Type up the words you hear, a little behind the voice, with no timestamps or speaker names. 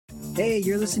Hey,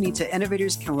 you're listening to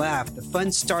Innovators Can Laugh, the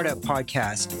fun startup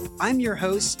podcast. I'm your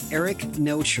host, Eric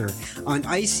Nocher. On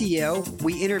ICL,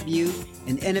 we interview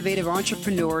an innovative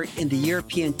entrepreneur in the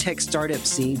European tech startup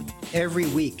scene every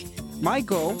week. My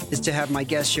goal is to have my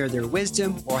guests share their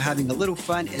wisdom while having a little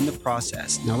fun in the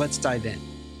process. Now let's dive in.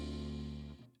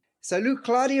 Salut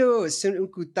Claudio, sunt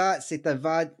încutat să te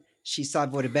văd și să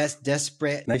vorbesc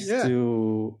despre... Nice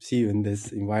to see you in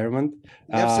this environment.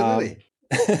 Absolutely.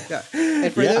 Yeah.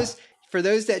 And for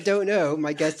those that don't know,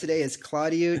 my guest today is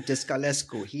Claudio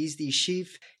Descalescu. He's the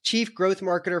chief growth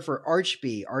marketer for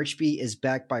Archbee. Archbee is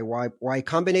backed by Y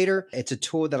Combinator. It's a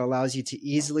tool that allows you to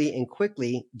easily and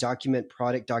quickly document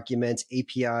product documents,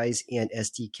 APIs, and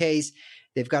SDKs.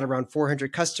 They've got around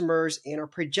 400 customers and are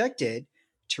projected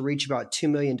to reach about $2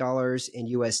 million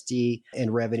in USD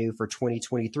in revenue for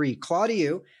 2023.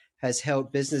 Claudio has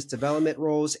held business development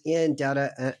roles and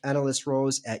data analyst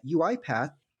roles at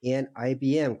UiPath and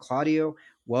IBM. Claudio,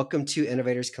 welcome to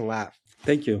Innovators Can Laugh.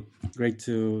 Thank you. Great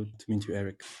to meet you,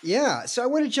 Eric. Yeah. So I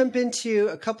want to jump into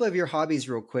a couple of your hobbies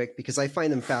real quick because I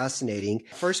find them fascinating.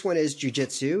 First one is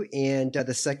jujitsu, and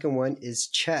the second one is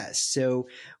chess. So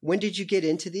when did you get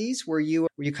into these? Were you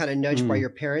kind of nudged by your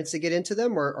parents to get into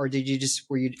them, or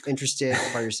were you interested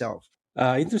by yourself?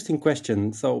 Interesting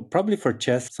question. So probably for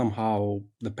chess, somehow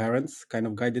the parents kind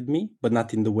of guided me, but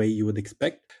not in the way you would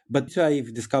expect. But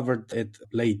I've discovered it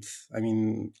late. I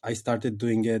mean, I started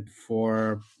doing it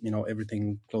for,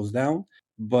 everything closed down.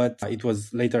 But it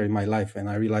was later in my life and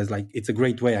I realized it's a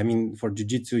great way. I mean, for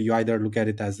jiu-jitsu, you either look at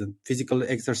it as a physical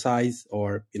exercise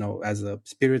or, as a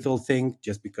spiritual thing,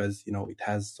 just because, it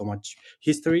has so much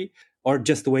history, or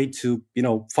just a way to,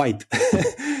 fight.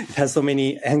 It has so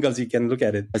many angles you can look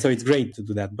at it. So it's great to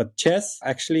do that. But chess,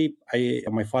 actually,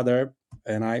 my father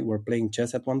and I were playing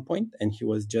chess at one point and he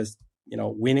was just,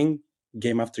 winning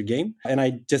game after game. And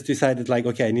I just decided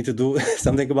okay, I need to do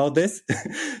something about this.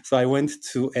 So I went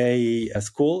to a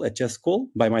chess school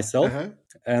by myself. Uh-huh.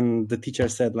 And the teacher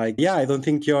said yeah, I don't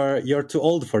think you're too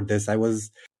old for this. I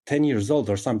was 10 years old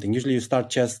or something. Usually you start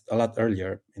chess a lot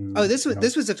earlier. This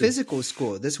was a physical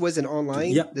school. This wasn't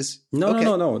online? Yeah.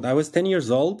 No. I was 10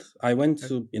 years old. I went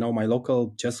to, my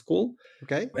local chess school.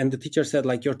 Okay. And the teacher said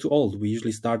you're too old. We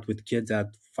usually start with kids at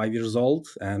 5 years old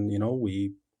and,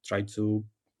 we try to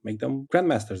make them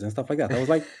grandmasters and stuff like that. I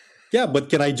was yeah, but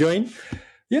can I join?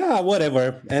 Yeah,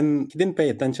 whatever. And he didn't pay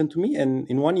attention to me. And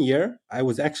in 1 year, I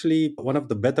was actually one of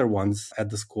the better ones at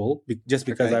the school just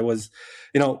because I was,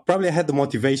 probably I had the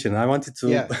motivation. I wanted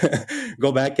to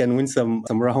go back and win some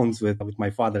rounds with my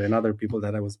father and other people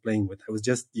that I was playing with. I was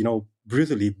just,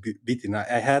 brutally beaten.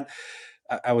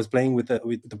 I was playing with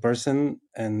the person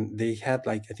and they had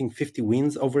I think 50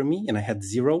 wins over me and I had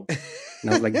 0. And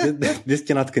I was this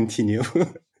cannot continue.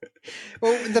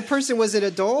 Well, the person, was it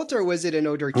adult or was it an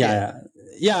older kid?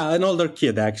 Yeah, an older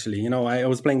kid, actually. I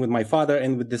was playing with my father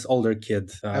and with this older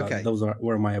kid. Okay. Those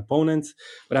were my opponents.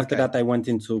 But after that, I went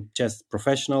into chess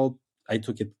professional. I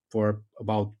took it for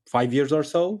about 5 years or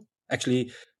so.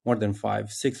 Actually, more than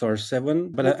 5, 6 or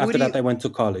 7. But after that, I went to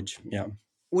college. Yeah.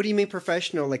 What do you mean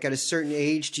professional? At a certain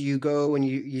age, do you go and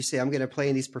you say, I'm going to play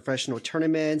in these professional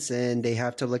tournaments and they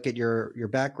have to look at your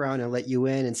background and let you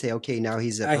in and say, okay, now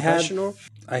he's a professional?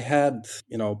 I had,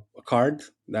 a card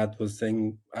that was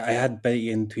saying I had pay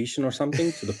in tuition or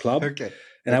something to the club. Okay.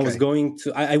 And I was going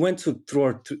to, I went to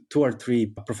two or three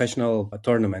professional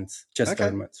tournaments, chess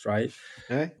tournaments, right?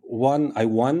 Okay. One, I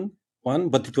won one,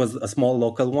 but it was a small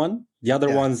local one. The other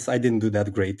ones, I didn't do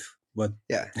that great. But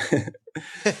yeah.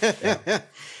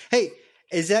 Hey,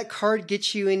 does that card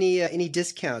get you any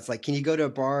discounts? Can you go to a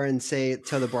bar and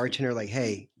tell the bartender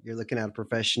hey, you're looking at a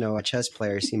professional chess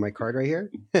player. See my card right here?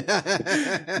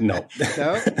 No.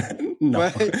 No?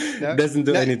 No. No? Doesn't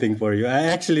do anything for you. I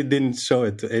actually didn't show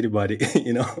it to anybody,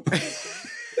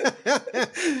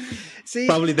 See?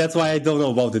 Probably that's why I don't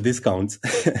know about the discounts.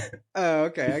 Oh,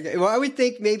 okay. Well, I would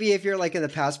think maybe if you're in the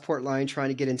passport line trying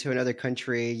to get into another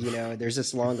country, there's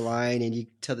this long line and you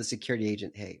tell the security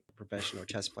agent, hey, professional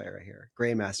chess player right here,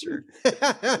 grandmaster.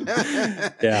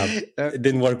 Yeah, it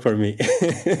didn't work for me.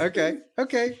 Okay.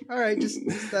 All right. Just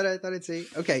thought I'd see.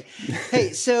 Okay.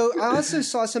 Hey, so I also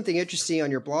saw something interesting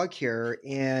on your blog here,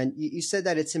 and you said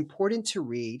that it's important to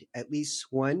read at least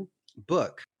one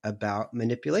book about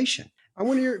manipulation. I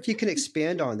wonder if you can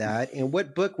expand on that, and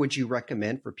what book would you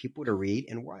recommend for people to read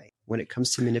and why when it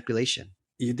comes to manipulation?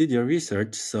 You did your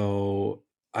research, so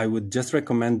I would just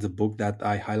recommend the book that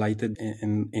I highlighted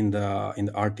in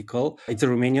the article. It's a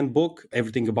Romanian book,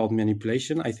 Everything About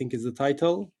Manipulation, I think is the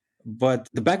title. But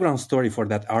the background story for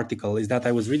that article is that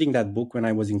I was reading that book when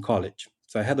I was in college.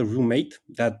 So I had a roommate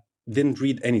that didn't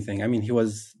read anything. I mean, he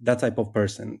was that type of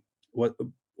person.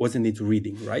 wasn't into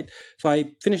reading, right? So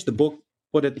I finished the book,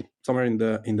 put it somewhere in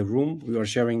the room. We were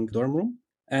sharing dorm room,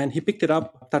 and he picked it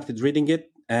up, started reading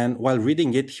it, and while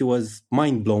reading it, he was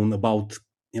mind blown about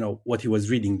what he was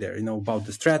reading there, about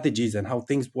the strategies and how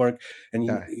things work, and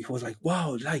he was like,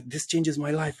 "Wow, like this changes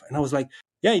my life," and I was like,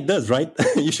 "Yeah, it does, right?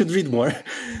 You should read more."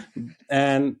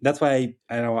 And that's why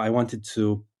I wanted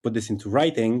to put this into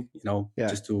writing,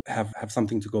 just to have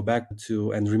something to go back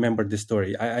to and remember this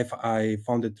story. I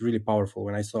found it really powerful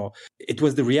when I saw it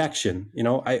was the reaction.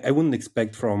 I wouldn't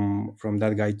expect from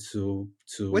that guy to.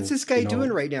 What's this guy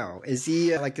doing right now? Is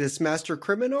he like this master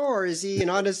criminal, or is he an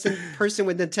honest person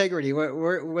with integrity?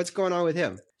 What's going on with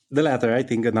him? The latter, I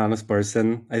think, an honest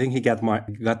person. I think he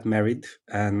got married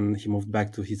and he moved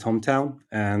back to his hometown,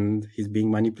 and he's being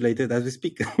manipulated as we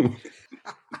speak.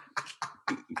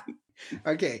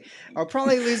 Okay, I'll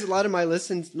probably lose a lot of my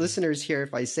listeners here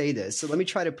if I say this. So let me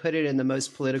try to put it in the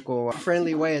most political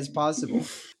friendly way as possible.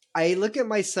 I look at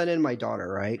my son and my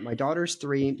daughter, right? My daughter's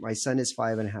 3, my son is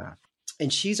 5.5.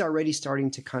 And she's already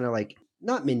starting to kind of like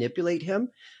not manipulate him,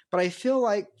 but I feel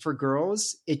like for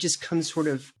girls, it just comes sort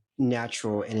of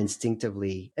natural and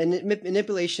instinctively. And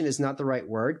manipulation is not the right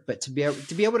word, but to be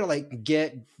able to like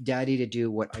get daddy to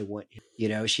do what I want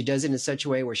him. She does it in such a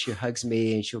way where she hugs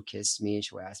me and she'll kiss me and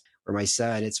she'll ask. For my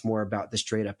son, it's more about the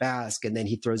straight up ask, and then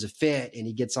he throws a fit and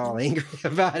he gets all angry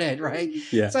about it, right?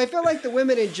 Yeah. So I feel like the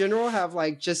women in general have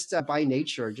like just by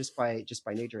nature, just by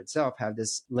nature itself, have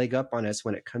this leg up on us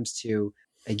when it comes to,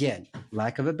 again,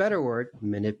 lack of a better word,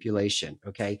 manipulation.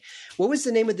 Okay, what was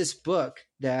the name of this book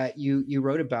that you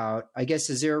wrote about? I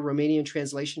guess, is there a Romanian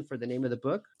translation for the name of the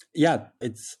book? Yeah,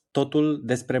 it's Totul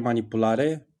despre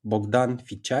manipulare. Bogdan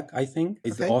Ficek, I think,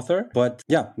 is the author. But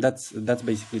yeah, that's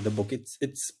basically the book. It's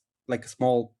like a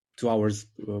small 2 hours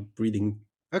reading.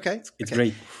 Okay, it's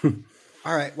great.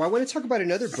 All right. Well, I want to talk about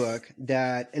another book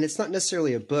and it's not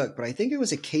necessarily a book, but I think it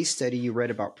was a case study you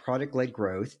read about product-led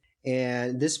growth.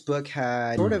 And this book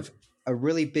had sort of a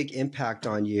really big impact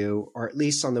on you, or at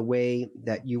least on the way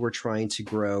that you were trying to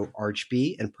grow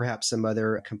Archbee and perhaps some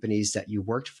other companies that you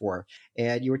worked for.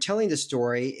 And you were telling the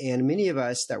story, and many of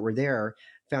us that were there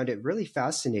found it really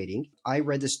fascinating. I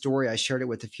read the story. I shared it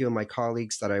with a few of my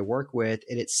colleagues that I work with,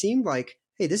 and it seemed like,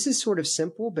 hey, this is sort of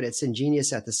simple, but it's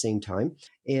ingenious at the same time.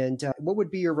 And what would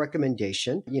be your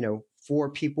recommendation, for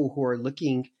people who are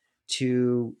looking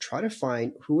to try to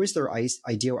find who is their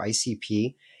ideal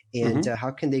ICP and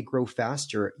how can they grow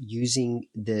faster using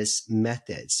this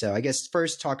method? So I guess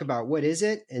first talk about what is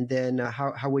it, and then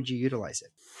how would you utilize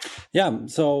it? Yeah,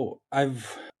 so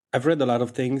I've read a lot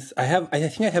of things. I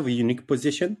think I have a unique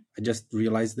position. I just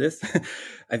realized this.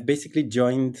 I've basically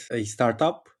joined a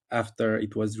startup after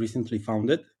it was recently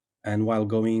founded, and while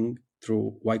going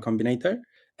through Y Combinator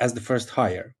as the first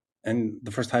hire. And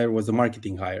the first hire was a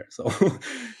marketing hire. So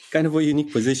kind of a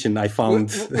unique position I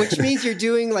found. Which means you're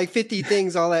doing like 50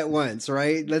 things all at once,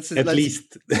 right? Let's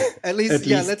least. At least,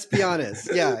 yeah, let's be honest.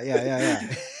 Yeah.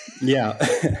 Yeah.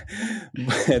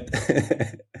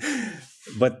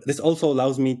 But this also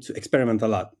allows me to experiment a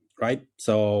lot, right?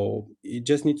 So you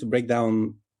just need to break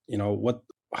down,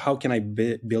 how can I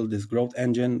build this growth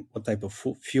engine? What type of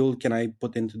fuel can I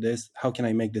put into this? How can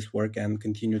I make this work and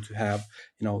continue to have,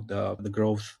 the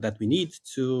growth that we need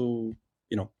to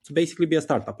basically be a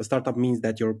startup. A startup means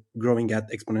that you're growing at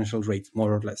exponential rates,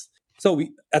 more or less. So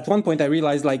at one point I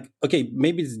realized okay,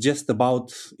 maybe it's just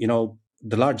about,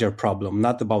 the larger problem,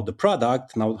 not about the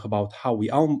product, not about how we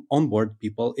onboard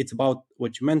people. It's about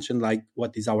what you mentioned, like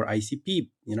what is our ICP,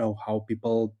 how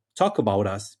people talk about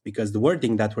us, because the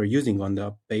wording that we're using on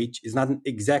the page is not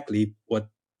exactly what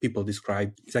people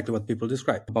describe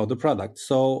about the product.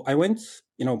 So I went,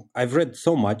 I've read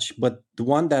so much, but the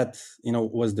one that,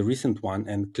 was the recent one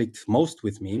and clicked most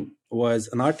with me was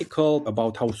an article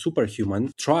about how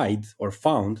Superhuman tried or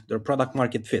found their product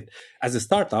market fit. As a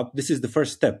startup, this is the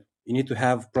first step. You need to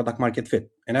have product market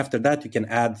fit. And after that, you can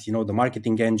add, the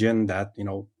marketing engine that,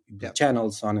 the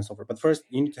channels, so on and so forth. But first,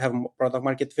 you need to have product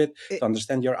market fit to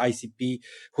understand your ICP,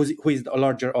 who is a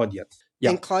larger audience.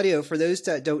 Yeah. And Claudio, for those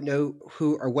that don't know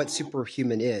who or what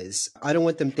Superhuman is, I don't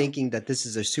want them thinking that this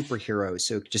is a superhero.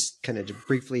 So just kind of to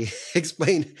briefly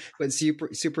explain what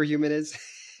Superhuman is.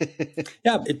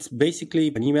 Yeah, it's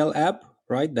basically an email app,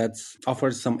 right? That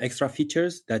offers some extra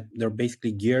features that they're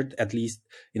basically geared, at least,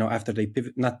 after they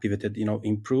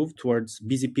improved towards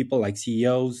busy people like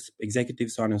CEOs,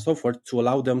 executives, so on and so forth, to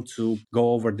allow them to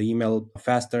go over the email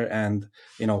faster and,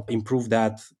 improve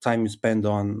that time you spend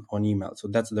on email. So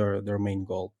that's their main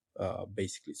goal,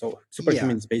 basically. So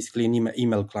Superhuman is basically an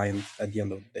email client at the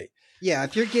end of the day. Yeah,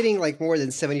 if you're getting like more than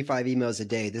 75 emails a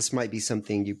day, this might be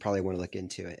something you probably want to look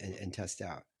into and test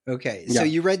out. Okay, so Yeah.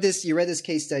 you read this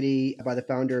case study by the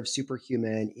founder of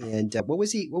Superhuman, and what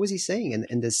was he saying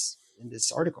in this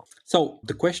article? So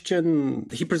the question,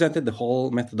 he presented the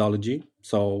whole methodology.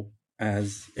 So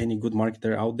as any good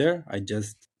marketer out there, I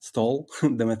just stole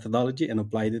the methodology and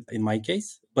applied it in my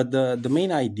case. But the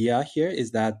main idea here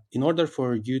is that in order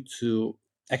for you to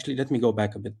actually, let me go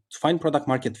back a bit. To find product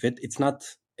market fit, it's not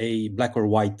a black or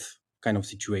white kind of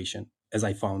situation as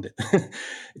I found it.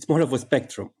 It's more of a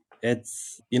spectrum.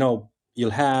 It's,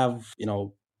 you'll have,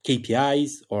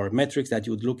 KPIs or metrics that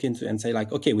you would look into and say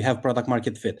like, okay, we have product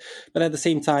market fit, but at the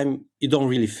same time you don't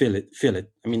really feel it.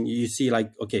 I mean, you see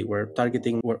like, okay, we're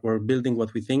building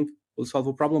what we think will solve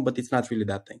a problem, but it's not really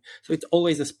that thing. So it's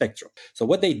always a spectrum. So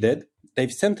what they did,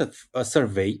 they've sent a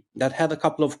survey that had a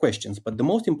couple of questions, but the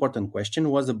most important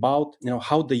question was about,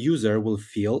 how the user will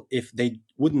feel if they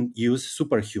wouldn't use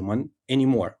Superhuman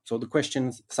anymore. So the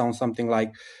question sounds something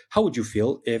like, how would you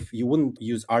feel if you wouldn't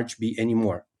use Archbee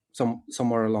anymore?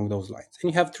 Somewhere along those lines.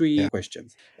 And you have three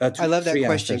questions, I love that three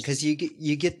question answers. because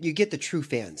you get the true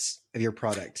fans of your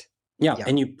product. Yeah, Yeah.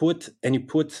 and you put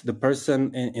the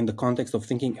person in the context of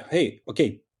thinking, hey,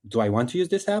 okay, do I want to use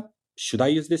this app? Should I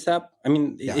use this app? I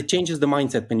mean, Yeah. it changes the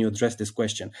mindset when you address this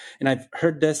question. And I've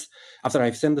heard this after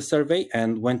I've sent the survey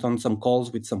and went on some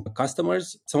calls with some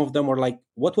customers. Some of them were like,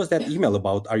 what was that email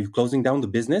about? Are you closing down the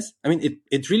business? I mean,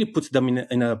 it really puts them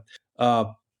in a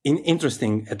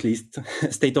interesting, at least,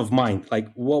 state of mind. Like,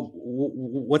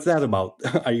 what's that about?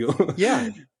 Are you? Yeah.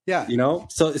 Yeah.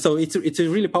 So it's a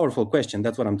really powerful question.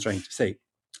 That's what I'm trying to say.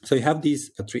 So you have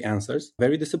these three answers: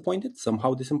 very disappointed,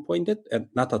 somehow disappointed, and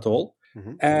not at all.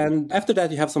 Mm-hmm. And after that,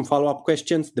 you have some follow-up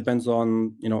questions. Depends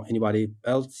on anybody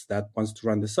else that wants to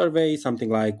run the survey.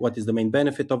 Something like, what is the main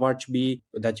benefit of Archbee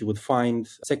that you would find?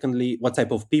 Secondly, what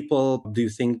type of people do you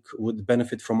think would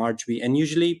benefit from Archbee? And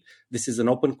usually, this is an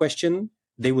open question.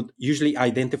 They would usually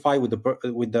identify with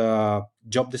the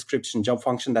job description, job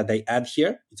function that they add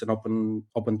here. It's an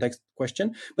open text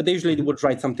question, but they usually would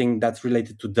write something that's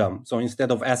related to them. So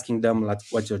instead of asking them like,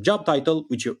 what's your job title,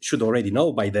 which you should already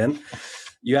know by then,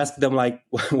 you ask them like,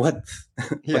 what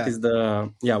is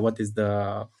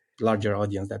the larger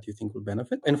audience that you think will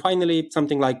benefit? And finally,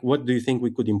 something like, what do you think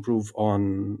we could improve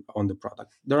on the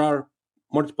product? There are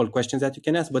multiple questions that you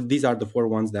can ask, but these are the four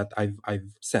ones that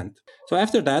I've sent. So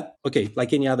after that, okay,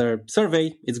 like any other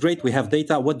survey, it's great. We have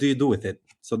data. What do you do with it?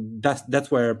 So that's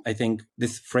where I think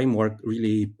this framework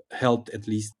really helped at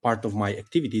least part of my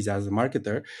activities as a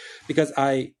marketer, because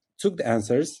I took the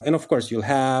answers, and of course you'll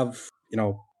have,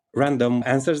 random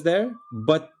answers there,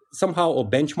 but somehow a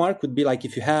benchmark would be like,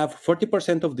 if you have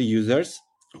 40% of the users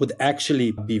would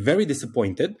actually be very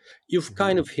disappointed, you've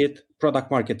kind of hit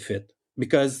product market fit,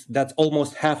 because that's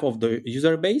almost half of the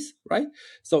user base, right?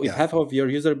 So if half of your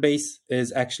user base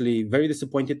is actually very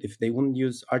disappointed if they wouldn't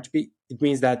use Archbee, it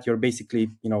means that you're basically,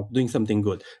 doing something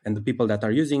good. And the people that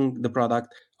are using the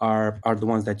product are the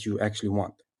ones that you actually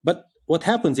want. But what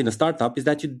happens in a startup is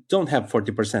that you don't have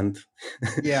 40%.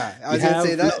 Yeah, I was going to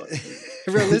say that.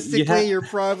 Realistically, you're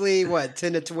probably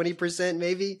 10 to 20%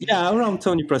 maybe. Yeah, around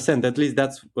 20%. At least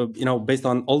that's based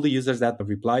on all the users that have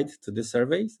replied to this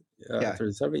survey. To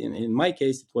the survey, in my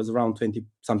case, it was around 20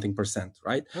 something percent,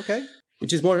 right? Okay.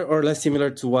 Which is more or less similar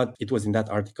to what it was in that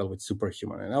article with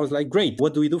Superhuman. And I was like, great,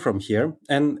 what do we do from here?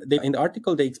 And in the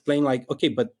article, they explain like, okay,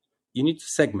 but you need to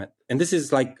segment. And this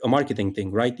is like a marketing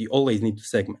thing, right? You always need to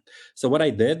segment. So what I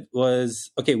did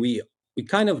was, okay, we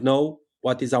kind of know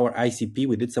what is our ICP.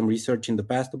 We did some research in the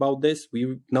past about this.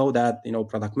 We know that,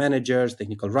 product managers,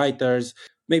 technical writers,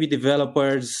 maybe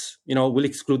developers, we'll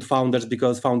exclude founders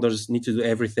because founders need to do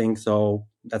everything. So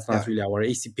that's not really our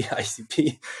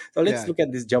ICP. So let's look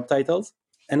at these job titles.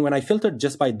 And when I filtered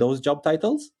just by those job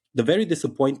titles, the very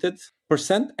disappointed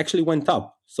percent actually went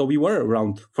up. So we were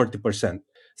around 40%.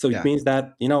 So it means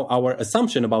that, our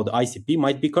assumption about the ICP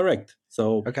might be correct.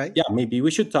 So maybe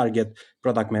we should target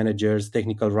product managers,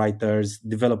 technical writers,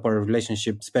 developer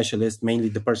relationship specialists,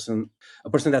 mainly a person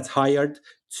that's hired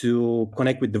to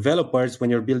connect with developers when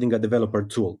you're building a developer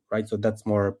tool, right? So that's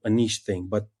more a niche thing,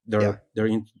 but they're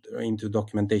into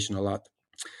documentation a lot.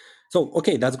 So,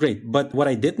 okay, that's great. But what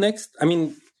I did next, I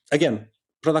mean, again,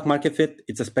 product market fit,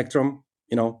 it's a spectrum.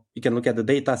 You can look at the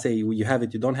data, say you have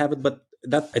it, you don't have it. But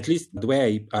that, at least the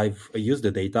way I've used the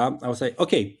data, I would say,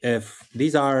 okay, if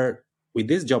these are with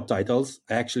these job titles,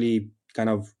 I actually kind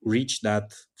of reach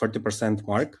that 40%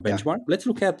 mark benchmark. Let's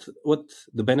look at what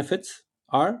the benefits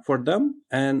are for them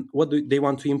and what do they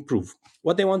want to improve.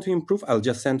 What they want to improve, I'll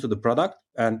just send to the product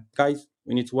and guys,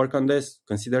 we need to work on this,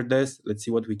 consider this, let's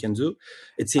see what we can do.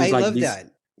 It seems I like love this.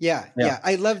 That. Yeah.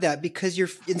 I love that because you're,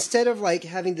 instead of like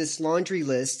having this laundry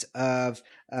list of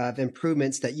of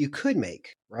improvements that you could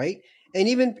make, right? And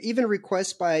even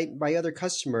requests by other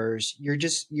customers, you're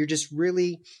just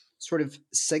really sort of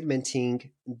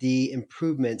segmenting the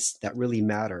improvements that really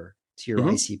matter to your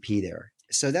Mhm. ICP there.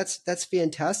 So that's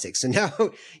fantastic. So now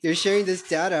you're sharing this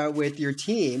data with your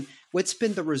team. What's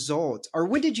been the result? Or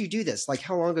when did you do this? Like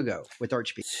how long ago with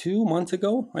Archbee? 2 months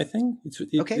ago, I think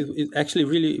Okay. it's actually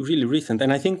really recent,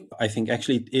 and I think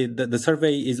actually the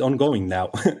survey is ongoing now.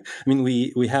 I mean,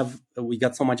 we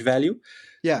got so much value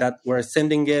Yeah. that we're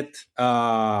sending it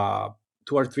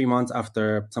 2 or 3 months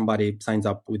after somebody signs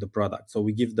up with the product. So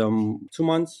we give them 2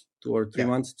 months, 2 or 3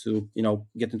 months to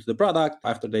get into the product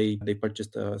after they purchase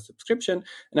the subscription,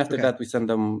 and after Okay. that we send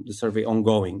them the survey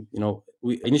ongoing.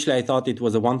 Initially I thought it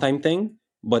was a one-time thing,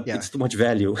 but Yeah. it's too much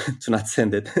value to not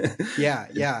send it. Yeah.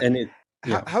 Yeah. And it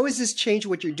yeah. How has this changed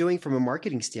what you're doing from a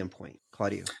marketing standpoint,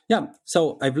 Claudio? Yeah.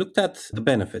 So I've looked at the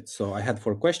benefits. So I had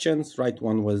 4 questions, right?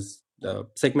 One was the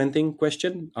segmenting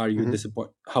question. Are you Mm-hmm.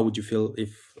 disappointed? How would you feel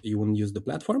if you wouldn't use the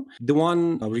platform? The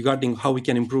one regarding how we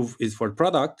can improve is for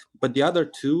product, but the other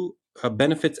two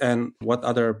benefits and what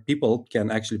other people can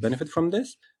actually benefit from this.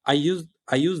 I used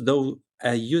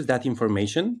that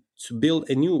information to build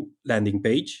a new landing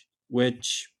page,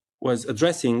 which was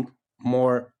addressing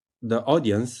more the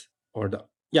audience or the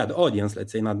audience,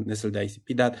 let's say, not necessarily the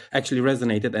ICP, that actually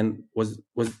resonated and was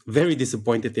very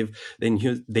disappointed if they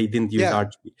didn't use Yeah.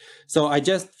 Archbee. So I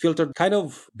just filtered, kind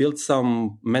of built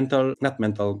some not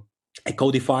mental, I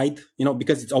codified,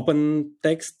 because it's open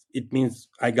text. It means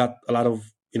I got a lot of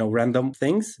random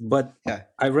things, but Yeah.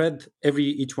 I read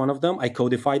each one of them. I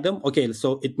codified them. Okay,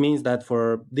 so it means that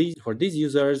for these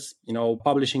users,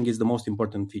 publishing is the most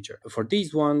important feature. For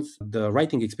these ones, the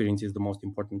writing experience is the most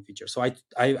important feature. So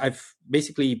I've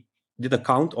basically did a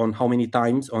count on how many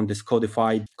times on this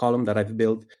codified column that I've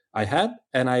built I had,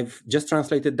 and I've just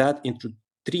translated that into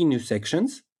 3 new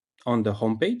sections on the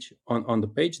homepage, on the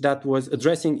page, that was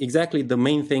addressing exactly the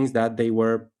main things that they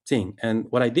were seeing. And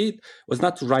what I did was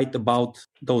not to write about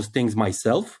those things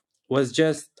myself,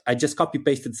 I just copy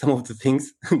pasted some of the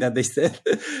things that they said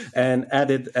and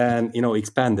added and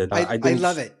expanded. I I didn't.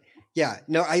 love it. Yeah,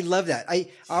 no, I love that. I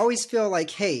always feel like,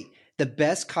 hey, the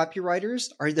best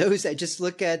copywriters are those that just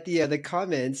look at the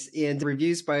comments and the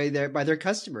reviews by their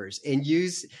customers and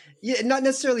use, yeah, not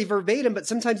necessarily verbatim, but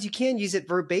sometimes you can use it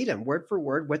verbatim, word for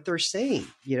word, what they're saying.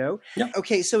 Yeah,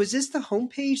 Okay, so is this the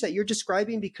homepage that you're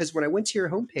describing? Because when I went to your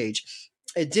homepage,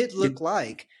 it did it, look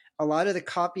like a lot of the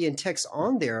copy and text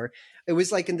on there. It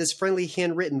was like in this friendly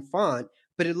handwritten font,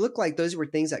 but it looked like those were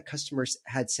things that customers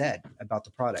had said about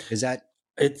the product. Is that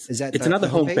it's is that it's the another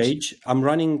homepage? homepage. I'm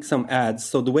running some ads.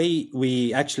 So the way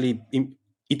we actually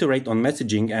iterate on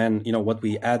messaging and what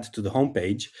we add to the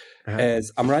homepage Uh-huh.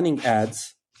 is I'm running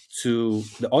ads to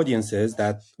the audiences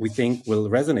that we think will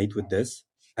resonate with this,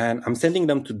 and I'm sending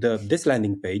them to this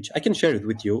landing page. I can share it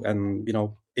with you, and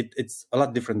it's a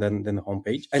lot different than the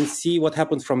homepage, and see what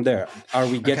happens from there. Are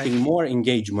we Okay. getting more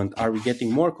engagement? Are we getting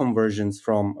more conversions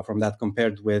from that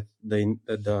compared with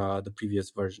the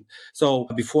previous version? So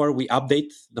before we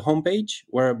update the homepage,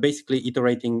 we're basically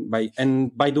iterating and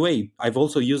by the way, I've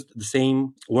also used the same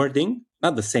wording,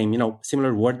 not the same,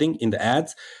 similar wording in the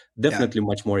ads. Yeah. Definitely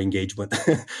much more engagement.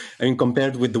 I mean,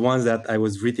 compared with the ones that I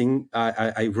was reading,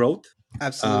 I wrote.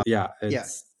 Absolutely. Yeah, Yeah.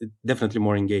 it's definitely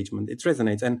more engagement. It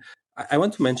resonates. And I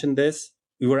want to mention this.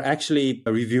 We were actually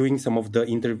reviewing some of the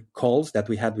calls that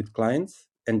we had with clients,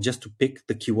 and just to pick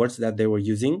the keywords that they were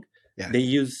using, Yeah. they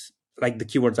use, like, the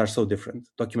keywords are so different: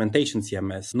 documentation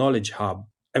CMS, knowledge hub.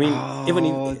 I mean, even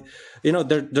if, Oh,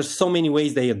 there's so many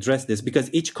ways they address this, because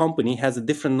each company has a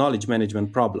different knowledge management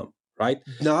problem, right?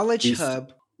 Knowledge These, Hub.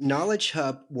 Knowledge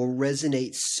Hub will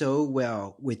resonate so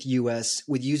well with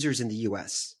users in the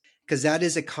US, because that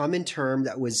is a common term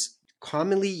that was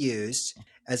commonly used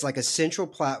as like a central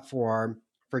platform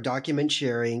for document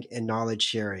sharing and knowledge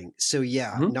sharing. So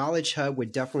yeah, Mhm. Knowledge Hub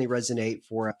would definitely resonate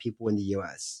for people in the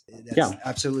US. That's Yeah.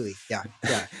 absolutely. Yeah.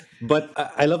 Yeah. But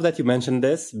I love that you mentioned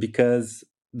this, because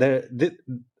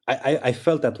I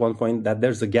felt at one point that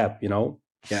there's a gap.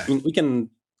 Yeah. I mean, we can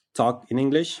talk in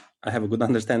English. I have a good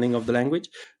understanding of the language,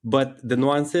 but the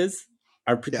nuances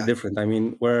are pretty Yeah. different. I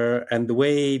mean, and the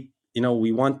way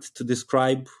we want to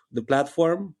describe the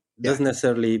platform Yeah. doesn't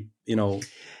necessarily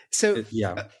So,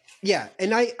 yeah. yeah,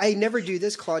 and I never do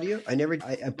this, Claudio.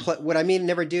 What I mean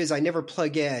never do is I never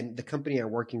plug in the company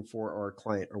I'm working for or a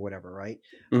client or whatever, right?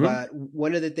 Hmm. But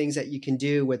one of the things that you can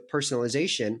do with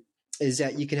personalization is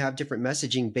that you can have different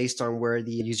messaging based on where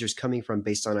the user's coming from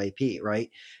based on IP, right?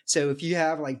 So if you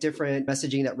have like different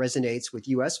messaging that resonates with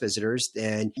US visitors,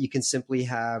 then you can simply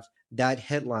have that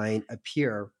headline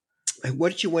appear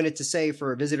what did you want it to say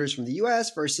for visitors from the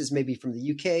US versus maybe from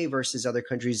the UK versus other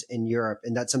countries in Europe?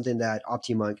 And that's something that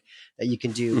OptiMonk that you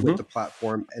can do with the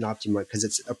platform and OptiMonk because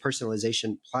it's a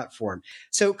personalization platform.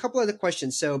 So a couple other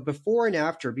questions. So before and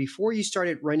after, before you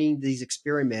started running these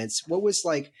experiments,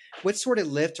 what sort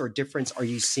of lift or difference are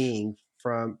you seeing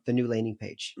from the new landing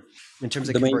page in terms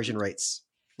of conversion rates,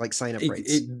 like sign up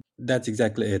rates? That's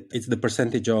exactly it. It's the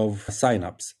percentage of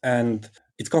signups, and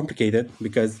it's complicated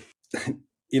because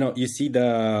you see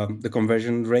the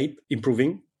conversion rate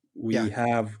improving. We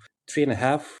have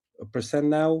 3.5%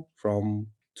 now from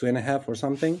 2.5 or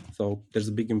something. So there's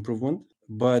a big improvement.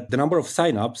 But the number of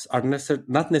signups are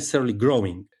not necessarily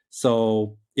growing.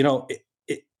 So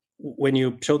when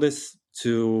you show this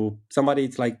to somebody,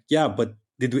 it's like, yeah, but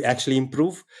did we actually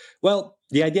improve? Well,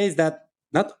 the idea is that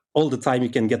not all the time you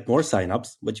can get more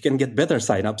signups, but you can get better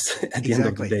signups at the end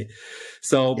of the day.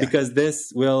 So because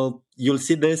you'll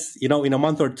see this, in a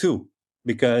month or two,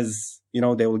 because, they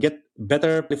will get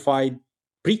better qualified,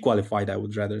 pre-qualified, I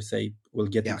would rather say, will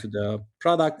get into the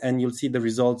product and you'll see the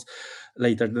results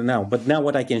later than now. But now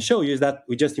what I can show you is that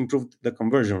we just improved the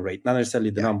conversion rate, not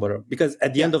necessarily the number, because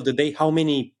at the end of the day, how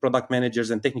many product managers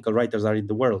and technical writers are in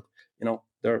the world?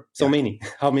 There are so many.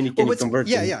 How many can you convert?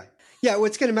 Yeah,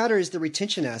 what's going to matter is the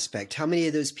retention aspect. How many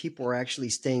of those people are actually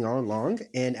staying on long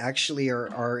and actually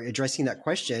are addressing that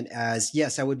question as,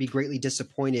 yes, I would be greatly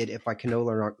disappointed if I can no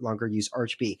longer use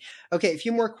ArchB. Okay, a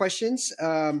few more questions.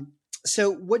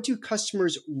 So what do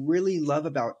customers really love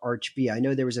about ArchB? I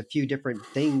know there was a few different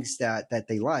things that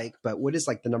they like, but what is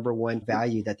like the number one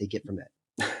value that they get from it?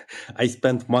 I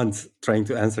spent months trying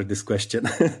to answer this question.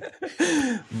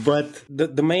 But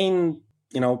the main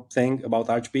thing about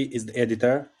ArchB is the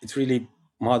editor. It's really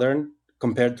modern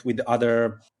compared with the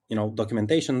other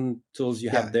documentation tools you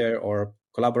have there, or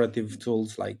collaborative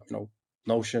tools like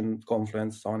Notion,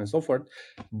 Confluence, so on and so forth.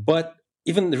 But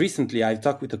even recently I've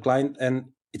talked with a client and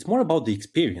it's more about the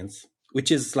experience, which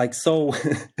is like, so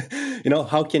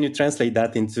how can you translate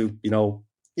that into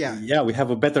we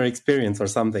have a better experience or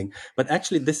something. But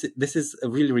actually this is a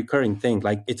really recurring thing.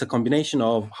 Like, it's a combination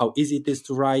of how easy it is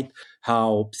to write,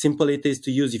 how simple it is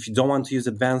to use if you don't want to use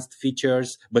advanced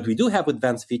features. But we do have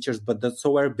advanced features, but that's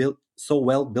so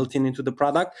well built into the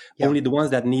product. Only the ones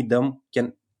that need them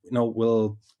can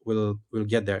will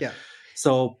get there.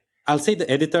 So I'll say the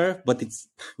editor, but it's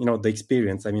the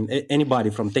experience. I mean, anybody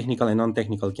from technical and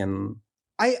non-technical can.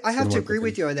 I have to agree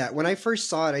with you on that. When I first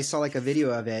saw it, I saw like a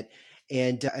video of it,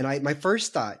 and my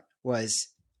first thought was,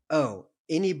 oh,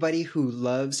 anybody who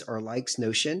loves or likes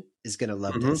Notion is going to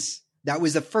love this. That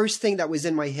was the first thing that was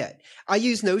in my head. I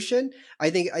use Notion.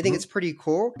 I think it's pretty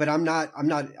cool, but I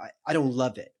don't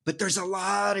love it. But there's a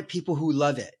lot of people who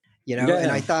love it.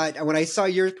 And I thought, when I saw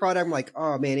your product, I'm like,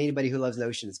 oh man, anybody who loves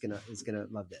Notion is gonna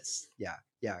love this. Yeah,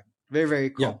 very, very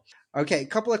cool. Okay, a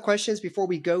couple of questions before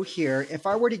we go here. If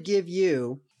I were to give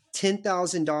you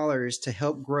 $10,000 to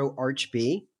help grow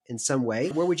ArchB in some way,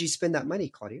 where would you spend that money,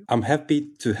 Claudio? I'm happy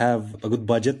to have a good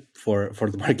budget for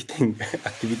the marketing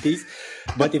activities,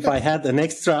 but if I had an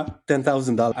extra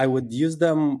 $10,000, I would use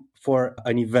them for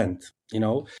an event.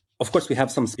 Of course, we have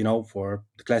some, for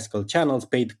the classical channels,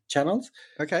 paid channels.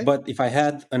 Okay. But if I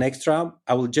had an extra,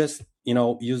 I will just,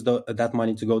 use that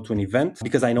money to go to an event,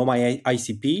 because I know my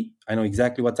ICP. I know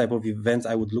exactly what type of events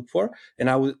I would look for. And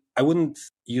I wouldn't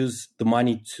use the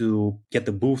money to get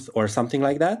the booth or something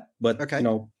like that. But,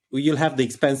 you'll have the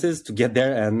expenses to get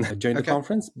there and join the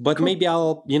conference. But maybe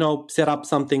I'll, set up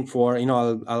something for,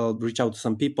 I'll reach out to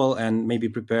some people and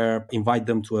maybe invite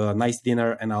them to a nice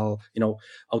dinner. And I'll,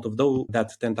 out of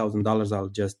that $10,000, I'll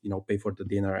just, pay for the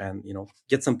dinner and,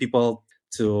 get some people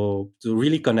to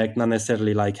really connect, not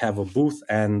necessarily like have a booth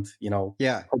and, hope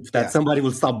that somebody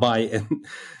will stop by and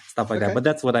stuff like that. But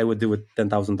that's what I would do with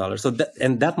 $10,000. So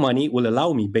that money will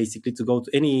allow me basically to go to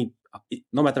any,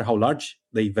 no matter how large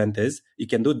the event is, you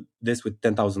can do this with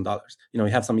 $10,000. You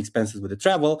have some expenses with the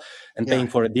travel, and paying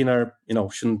for a dinner,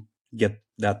 shouldn't get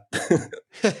that.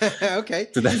 Okay.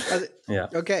 To that.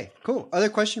 Okay, cool. Other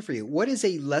question for you. What is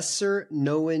a lesser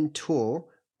known tool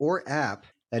or app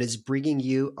that is bringing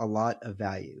you a lot of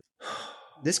value?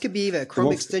 This could be a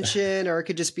Chrome extension, or it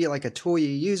could just be like a tool you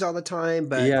use all the time.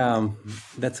 But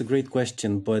that's a great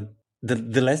question. But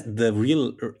the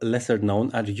real lesser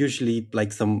known are usually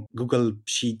like some Google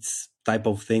Sheets type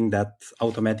of thing that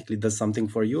automatically does something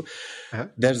for you.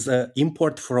 There's an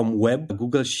import from web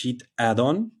Google Sheet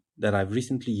add-on that I've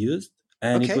recently used.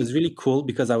 And it was really cool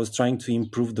because I was trying to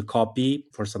improve the copy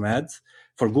for some ads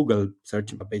for Google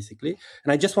search, basically.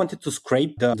 And I just wanted to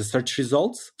scrape the search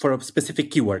results for a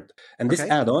specific keyword. And this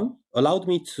add-on allowed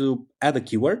me to add a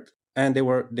keyword, and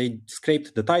they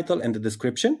scraped the title and the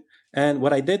description. And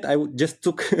what I did, just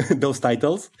took those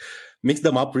titles, mixed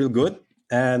them up real good,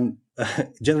 and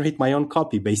generate my own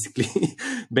copy, basically,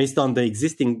 based on the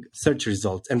existing search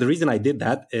results. And the reason I did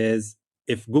that is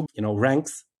if Google,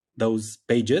 ranks those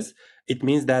pages, it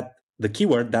means that the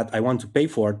keyword that I want to pay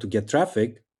for to get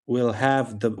traffic will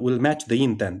match the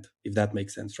intent, if that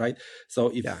makes sense, right?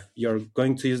 So if you're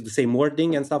going to use the same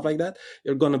wording and stuff like that,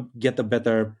 you're going to get a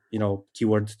better,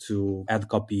 keyword to add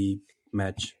copy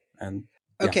match. And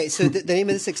okay, so the name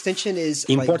of this extension is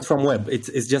import from web.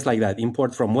 It's just like that.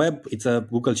 Import from web. It's a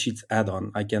Google Sheets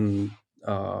add-on. I can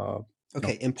import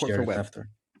share from it web. After.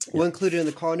 We'll include it in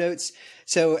the call notes.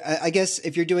 So I guess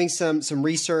if you're doing some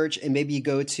research and maybe you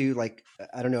go to a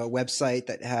website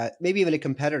that had maybe even a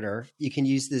competitor, you can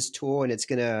use this tool and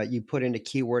you put in a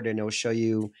keyword and it'll show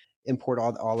you import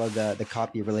all of the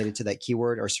copy related to that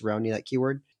keyword or surrounding that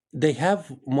keyword. They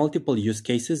have multiple use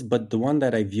cases, but the one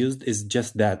that I've used is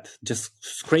just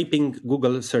scraping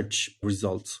Google search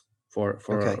results for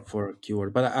a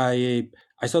keyword. But I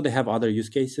saw they have other use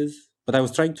cases. But I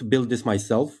was trying to build this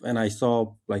myself, and I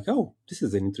saw this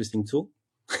is an interesting tool.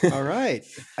 All right.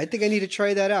 I think I need to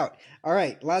try that out. All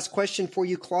right. Last question for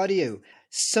you, Claudio.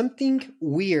 Something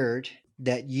weird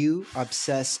that you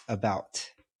obsess about.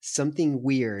 Something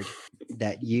weird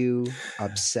that you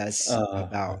obsess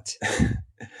about.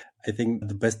 I think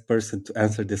the best person to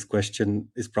answer this question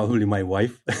is probably my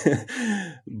wife.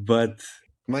 But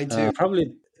mine too.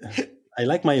 Probably I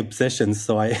like my obsessions,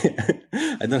 so I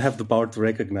I don't have the power to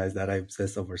recognize that I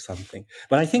obsess over something.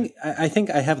 But I think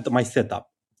I have my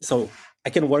setup, so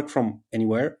I can work from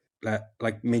anywhere,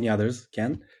 like many others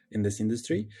can in this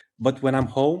industry. But when I'm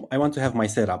home, I want to have my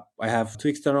setup. I have 2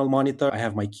 external monitors. I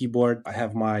have my keyboard. I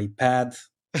have my pad.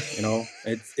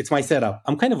 It's my setup.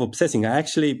 I'm kind of obsessing.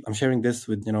 I'm sharing this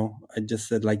with I just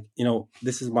said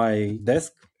this is my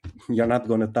desk. You're not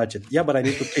going to touch it. Yeah, but I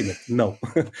need to clean it. No,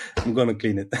 I'm going to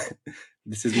clean it.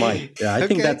 This is mine. Yeah, I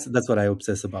think that's what I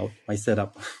obsess about, my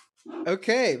setup.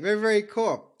 Okay, very, very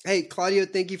cool. Hey, Claudio,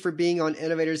 thank you for being on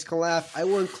Innovators Can Laugh. I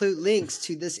will include links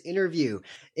to this interview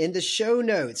in the show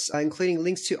notes, including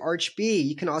links to ArchB.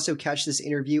 You can also catch this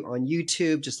interview on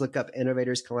YouTube. Just look up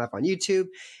Innovators Can Laugh on YouTube.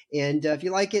 And if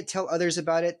you like it, tell others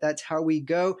about it. That's how we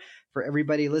go. For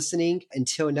everybody listening,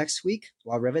 until next week,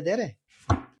 la revedere.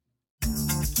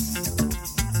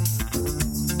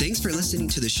 Thanks for listening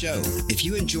to the show. If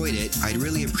you enjoyed it, I'd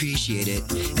really appreciate it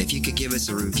if you could give us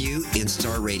a review and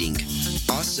star rating.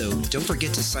 Also, don't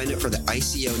forget to sign up for the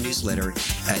ICO newsletter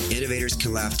at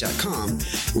innovatorscanlaugh.com,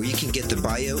 where you can get the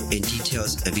bio and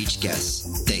details of each guest.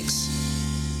 Thanks.